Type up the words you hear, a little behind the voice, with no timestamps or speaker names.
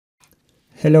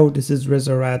Hello, this is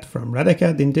RADACAD from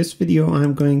RADACAD. In this video,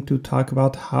 I'm going to talk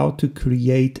about how to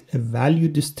create a value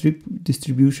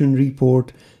distribution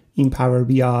report in Power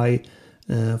BI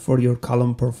for your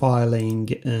column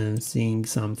profiling, seeing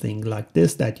something like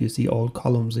this, that you see all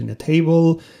columns in a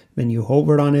table. When you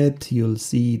hover on it, you'll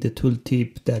see the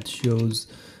tooltip that shows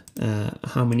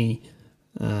how many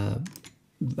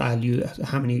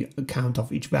count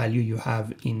of each value you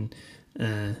have in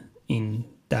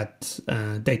that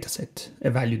data set, a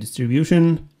value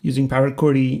distribution using Power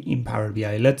Query in Power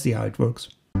BI. Let's see how it works.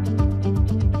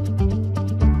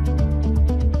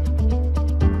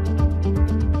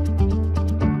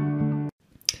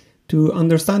 To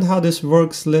understand how this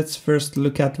works, let's first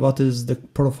look at what is the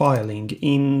profiling.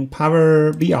 In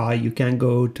Power BI, you can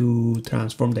go to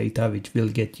transform data, which will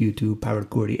get you to Power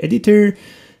Query Editor.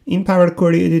 In Power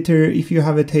Query Editor, if you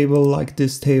have a table like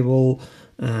this table,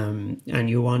 and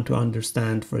you want to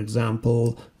understand, for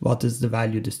example, what is the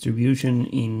value distribution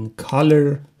in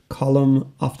color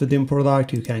column of the DIM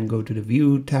product, you can go to the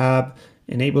View tab,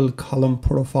 enable column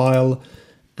profile,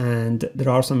 and there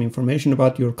are some information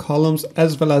about your columns,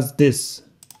 as well as this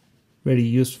very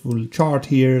useful chart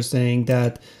here saying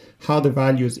that how the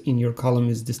values in your column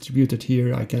is distributed.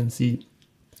 Here I can see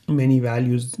many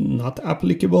values not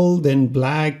applicable, then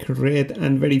black, red,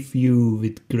 and very few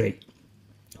with gray.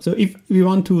 So if we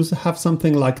want to have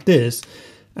something like this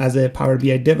as a Power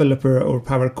BI developer or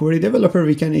Power Query developer,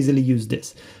 we can easily use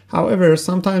this. However,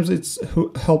 sometimes it's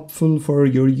helpful for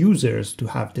your users to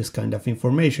have this kind of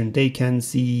information. They can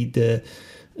see the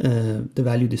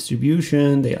value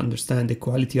distribution, they understand the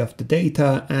quality of the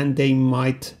data, and they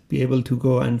might be able to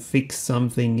go and fix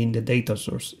something in the data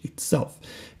source itself.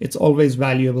 It's always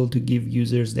valuable to give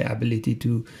users the ability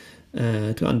to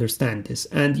understand this.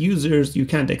 And users, you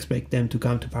can't expect them to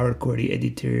come to Power Query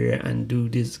Editor and do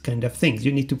this kind of things.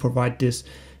 You need to provide this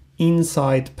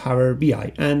inside Power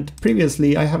BI. And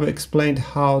previously I have explained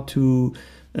how to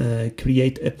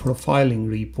create a profiling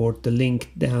report. The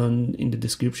link down in the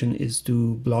description is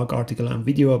to blog article and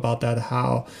video about that,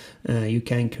 how you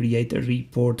can create a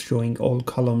report showing all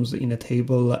columns in a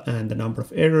table and the number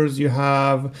of errors you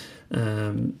have,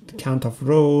 the count of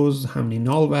rows, how many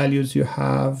null values you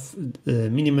have, the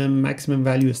minimum, maximum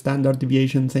value, standard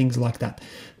deviation, things like that.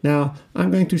 Now I'm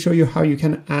going to show you how you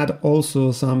can add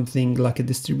also something like a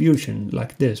distribution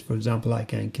like this. For example, I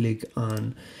can click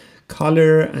on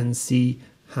color and see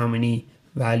how many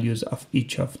values of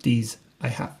each of these I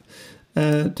have.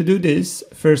 To do this,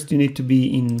 first you need to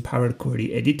be in Power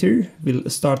Query Editor. We'll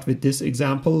start with this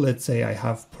example. Let's say I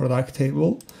have product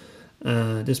table.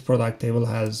 This product table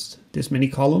has this many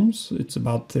columns. It's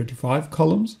about 35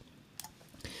 columns.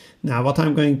 Now what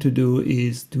I'm going to do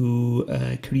is to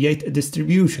create a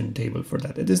distribution table for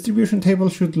that. A distribution table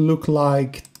should look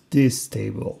like this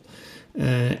table.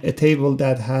 A table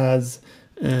that has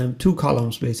two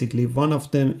columns basically. One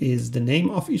of them is the name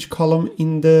of each column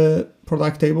in the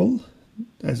product table.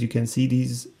 As you can see,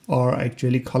 these are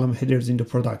actually column headers in the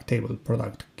product table.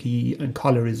 Product key and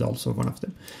color is also one of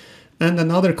them. And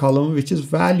another column which is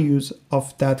values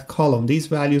of that column. These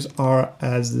values are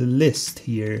as a list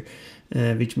here,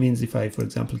 which means if I, for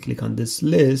example, click on this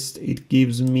list, it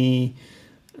gives me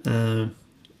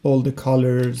all the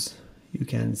colors. You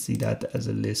can see that as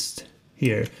a list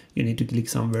here. You need to click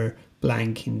somewhere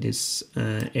blank in this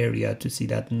area to see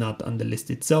that, not on the list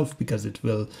itself, because it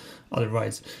will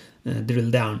otherwise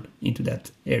drill down into that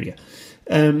area.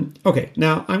 Okay,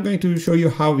 now I'm going to show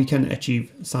you how we can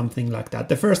achieve something like that.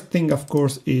 The first thing, of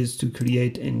course, is to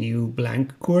create a new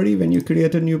blank query. When you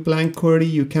create a new blank query,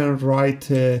 you can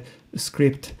write a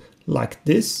script like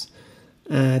this.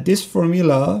 This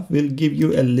formula will give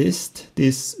you a list.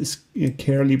 This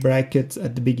curly brackets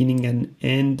at the beginning and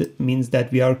end means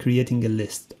that we are creating a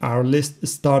list. Our list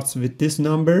starts with this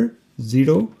number,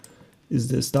 0 is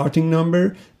the starting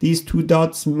number. These two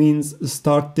dots means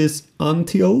start this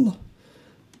until,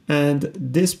 and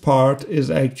this part is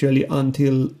actually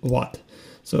until what?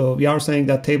 So we are saying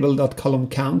that table.column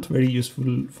count, very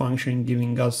useful function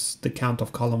giving us the count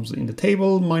of columns in the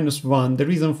table, -1. The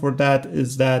reason for that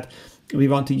is that we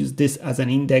want to use this as an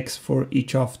index for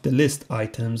each of the list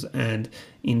items, and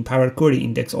in Power Query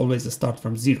index always start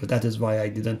from 0. That is why I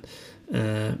didn't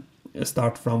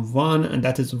start from 1, and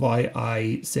that is why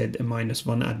I said a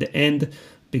 -1 at the end,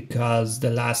 because the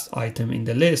last item in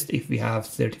the list, if we have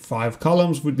 35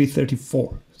 columns, would be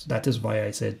 34. So that is why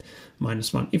I said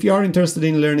 -1. If you are interested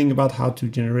in learning about how to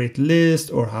generate lists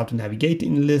or how to navigate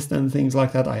in list and things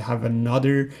like that, I have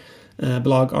another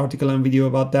blog article and video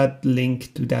about that.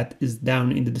 Link to that is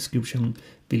down in the description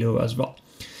below as well.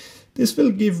 This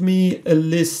will give me a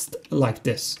list like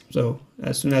this. So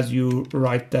as soon as you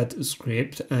write that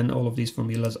script, and all of these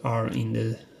formulas are in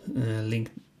the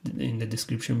link in the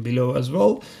description below as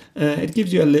well, it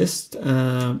gives you a list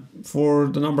for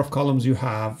the number of columns you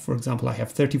have. For example, I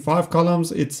have 35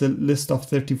 columns. It's a list of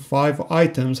 35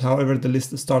 items. However, the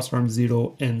list starts from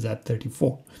 0, ends at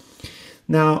 34.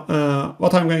 Now,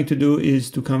 what I'm going to do is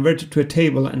to convert it to a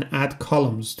table and add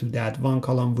columns to that. One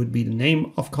column would be the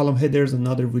name of column headers,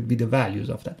 another would be the values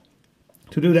of that.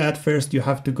 To do that, first you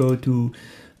have to go to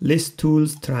List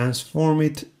Tools, transform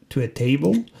it to a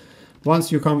table.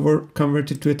 Once you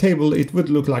convert it to a table, it would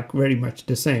look like very much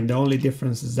the same. The only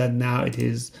difference is that now it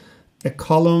is a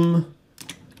column,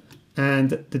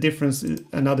 and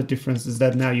another difference is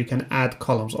that now you can add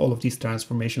columns. All of these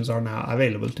transformations are now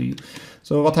available to you.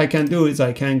 So what I can do is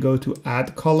I can go to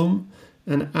Add Column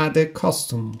and add a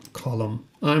custom column.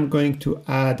 I'm going to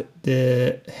add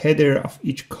the header of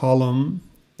each column,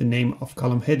 the name of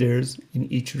column headers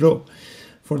in each row.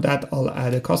 For that, I'll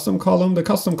add a custom column. The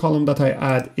custom column that I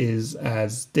add is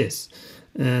as this,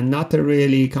 and not a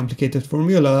really complicated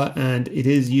formula, and it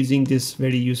is using this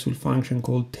very useful function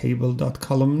called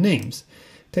table.columnNames.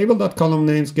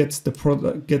 Table.columnNames gets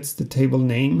the table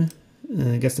name,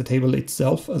 gets the table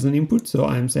itself as an input. So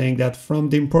I'm saying that from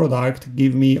dim product,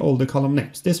 give me all the column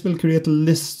names. This will create a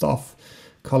list of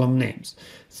column names.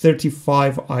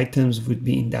 35 items would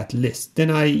be in that list.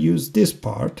 Then I use this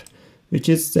part, which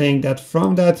is saying that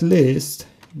from that list,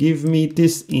 give me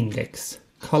this index,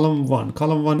 column 1.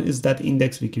 Column 1 is that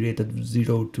index we created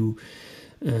 0 to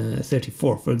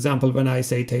 34. For example, when I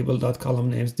say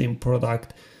table.columnNames dim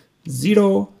product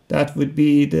 0, that would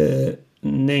be the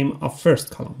name of first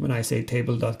column. When I say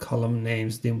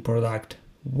table.columnNames dim product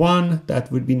 1, that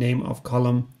would be name of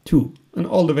column 2, and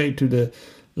all the way to the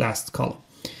last column.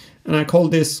 And I call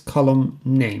this column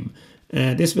name.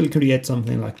 This will create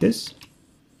something like this.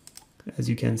 As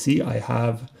you can see, I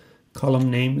have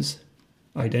column names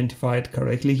identified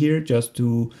correctly here, just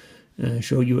to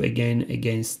show you again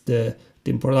against the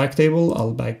dim product table.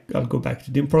 I'll go back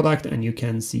to dim product, and you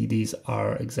can see these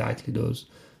are exactly those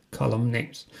column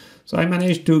names. So I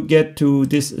managed to get to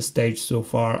this stage so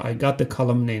far. I got the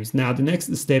column names. Now the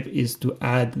next step is to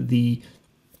add the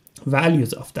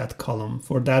values of that column.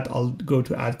 For that, I'll go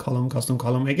to Add Column, Custom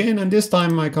Column again, and this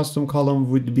time my custom column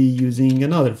would be using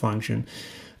another function.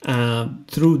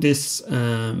 Through this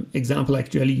example,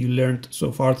 actually, you learned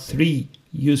so far 3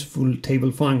 useful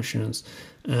table functions.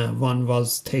 One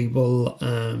was table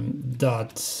let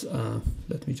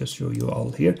me just show you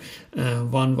all here.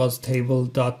 One was table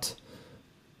dot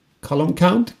column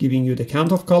count, giving you the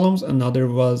count of columns. Another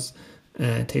was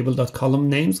table dot column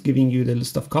names, giving you the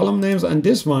list of column names. And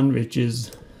this one, which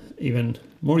is even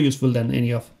more useful than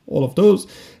any of all of those,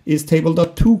 is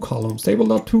table.toColumns.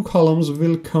 Table.toColumns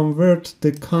will convert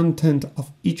the content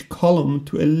of each column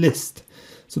to a list.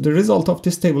 So the result of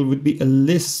this table would be a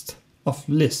list of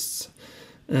lists.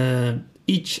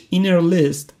 Each inner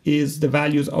list is the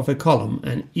values of a column,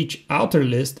 and each outer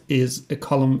list is a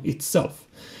column itself.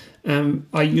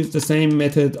 I use the same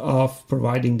method of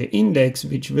providing the index,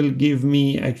 which will give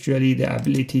me actually the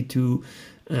ability to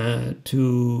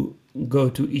go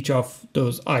to each of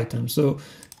those items. So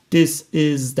this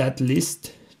is that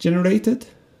list generated.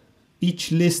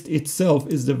 Each list itself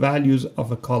is the values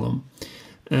of a column.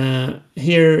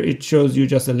 Here it shows you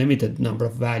just a limited number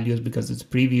of values because it's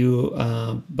preview,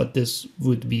 but this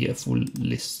would be a full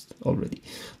list already.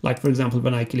 Like for example,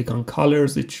 when I click on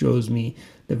colors, it shows me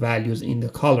the values in the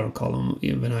color column.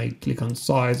 When I click on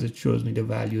size, it shows me the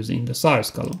values in the size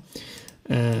column.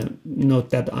 Note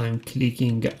that I'm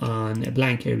clicking on a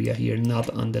blank area here, not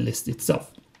on the list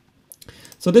itself.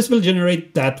 So this will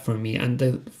generate that for me, and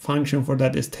the function for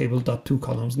that is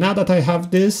table.toColumns. Now that I have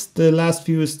this, the last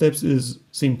few steps is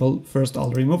simple. First,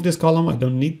 I'll remove this column. I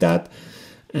don't need that.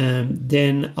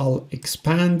 Then I'll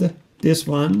expand this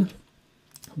one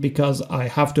because I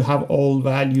have to have all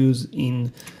values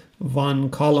in one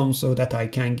column so that I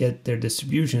can get their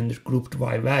distribution, their grouped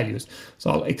by values.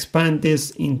 So I'll expand this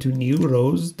into new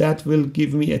rows. That will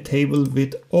give me a table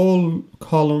with all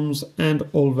columns and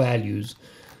all values.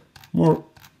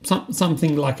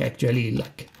 Something like actually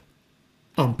like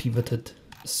unpivoted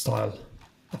style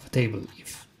of a table,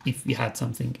 if we had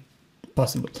something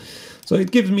possible. So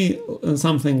it gives me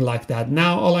something like that.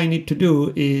 Now all I need to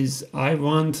do is I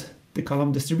want the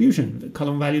column distribution, the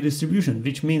column value distribution,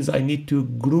 which means I need to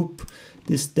group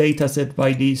this data set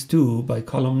by these two, by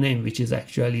column name, which is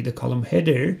actually the column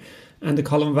header, and the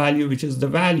column value, which is the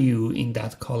value in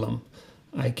that column.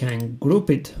 I can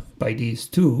group it by these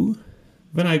two.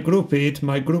 When I group it,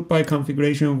 my group by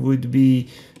configuration would be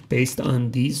based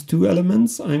on these two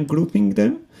elements. I'm grouping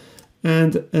them.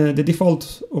 And the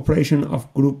default operation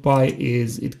of group by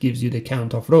is it gives you the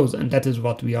count of rows, and that is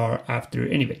what we are after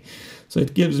anyway. So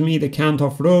it gives me the count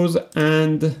of rows,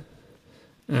 and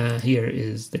here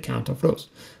is the count of rows.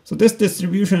 So this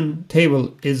distribution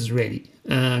table is ready.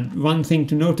 One thing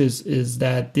to notice is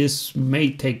that this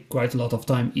may take quite a lot of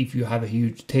time if you have a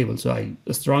huge table. So I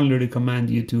strongly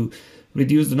recommend you to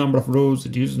reduce the number of rows,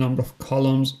 reduce the number of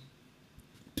columns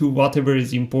to whatever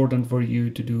is important for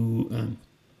you to do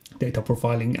data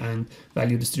profiling and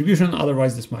value distribution.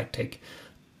 Otherwise, this might take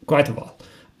quite a while.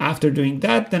 After doing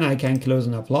that, then I can close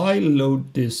and apply,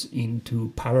 load this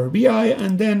into Power BI.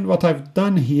 And then what I've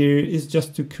done here is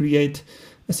just to create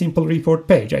a simple report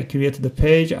page. I created the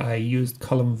page. I used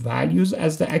column values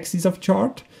as the axis of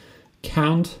chart,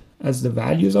 count as the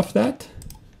values of that.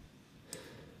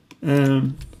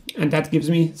 And that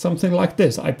gives me something like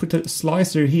this. I put a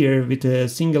slicer here with a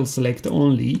single select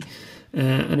only.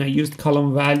 And I used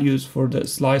column values for the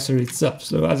slicer itself.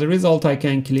 So as a result, I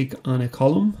can click on a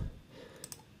column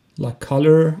like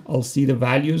color. I'll see the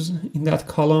values in that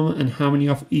column and how many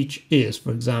of each is.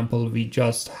 For example, we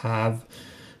just have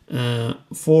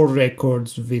 4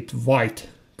 records with white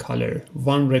color,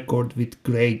 1 record with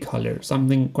gray color,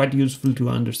 something quite useful to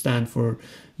understand for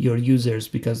your users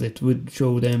because it would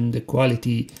show them the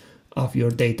quality of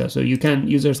your data. So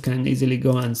users can easily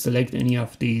go and select any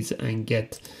of these and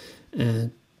get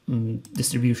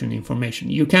distribution information.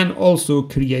 You can also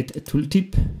create a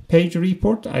tooltip page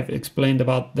report. I've explained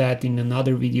about that in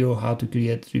another video, how to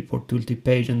create report tooltip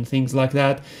page and things like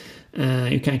that.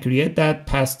 You can create that,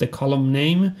 pass the column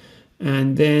name,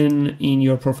 and then in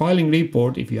your profiling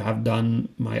report, if you have done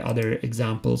my other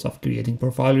examples of creating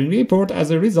profiling report,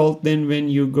 as a result, then when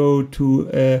you go to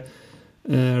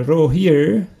a row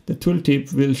here, the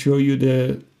tooltip will show you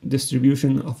the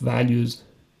distribution of values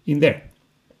in there.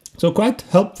 So quite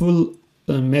helpful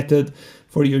method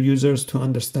for your users to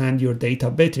understand your data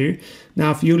better.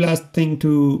 Now, a few last thing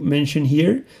to mention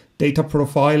here: data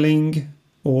profiling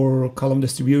or column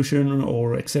distribution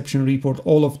or exception report.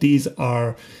 All of these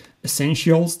are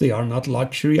essentials. They are not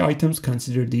luxury items.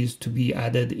 Consider these to be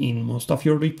added in most of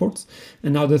your reports.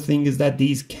 Another thing is that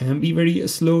these can be very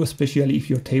slow, especially if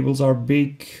your tables are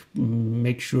big.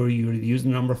 Make sure you reduce the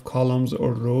number of columns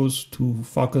or rows to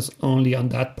focus only on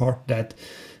that part that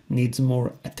needs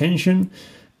more attention.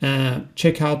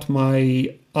 Check out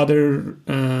my other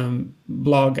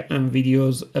blog and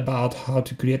videos about how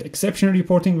to create exception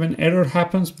reporting when error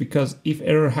happens, because if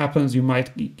error happens, you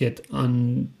might get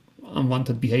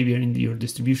unwanted behavior in your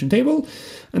distribution table.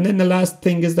 And then the last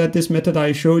thing is that this method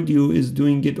I showed you is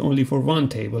doing it only for one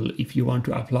table. If you want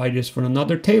to apply this for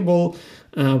another table,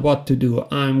 what to do?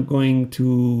 I'm going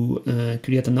to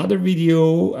create another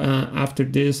video after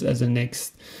this as a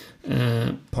next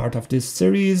part of this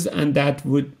series, and that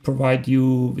would provide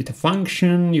you with a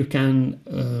function. You can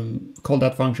call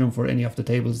that function for any of the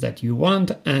tables that you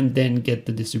want and then get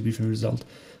the distribution result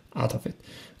out of it.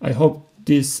 I hope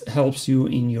this helps you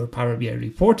in your Power BI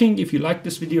reporting. If you like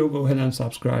this video, go ahead and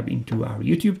subscribe into our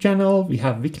YouTube channel. We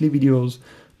have weekly videos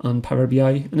on Power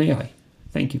BI and AI.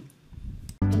 Thank you.